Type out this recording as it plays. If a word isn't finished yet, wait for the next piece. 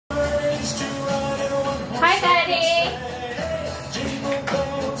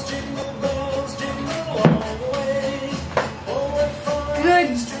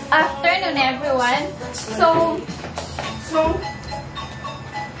everyone. So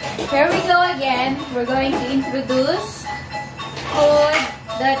here we go again. We're going to introduce food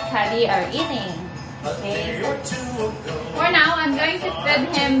that Caddy are eating. Okay. For now, I'm going to feed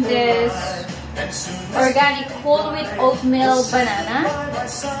him this organic whole wheat oatmeal banana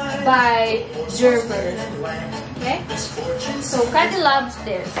by Gerber. Okay. So Caddy loves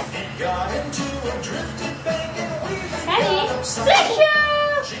this. Caddy, bless you!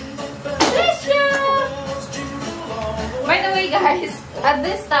 Bless you! By the way, guys, at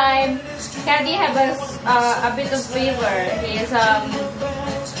this time, Caddy has a bit of fever.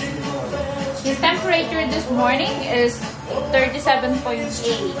 His temperature this morning is 37.8.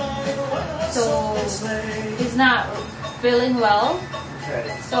 So he's not feeling well.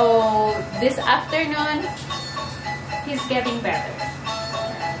 So this afternoon, he's getting better.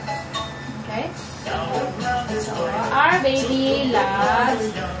 Okay. So our baby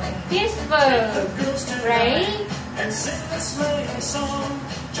loves his food, right?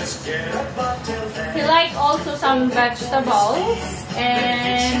 He likes also some vegetables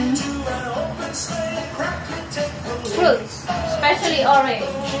and fruits, especially orange.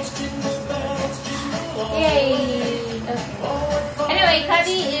 Yay! Okay. Anyway,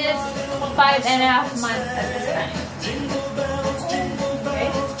 Caddy is 5.5 months at this time. Okay.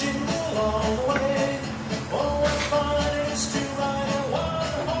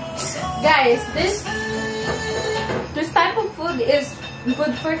 Guys, this type of food is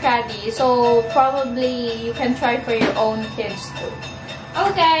good for Caddy, so probably you can try for your own kids too.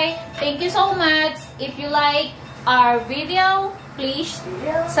 Okay, thank you so much. If you like our video, please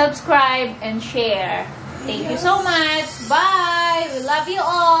subscribe and share. Thank you so much. Bye. We love you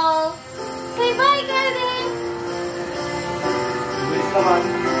all. Say bye,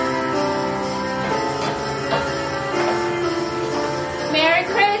 Caddy.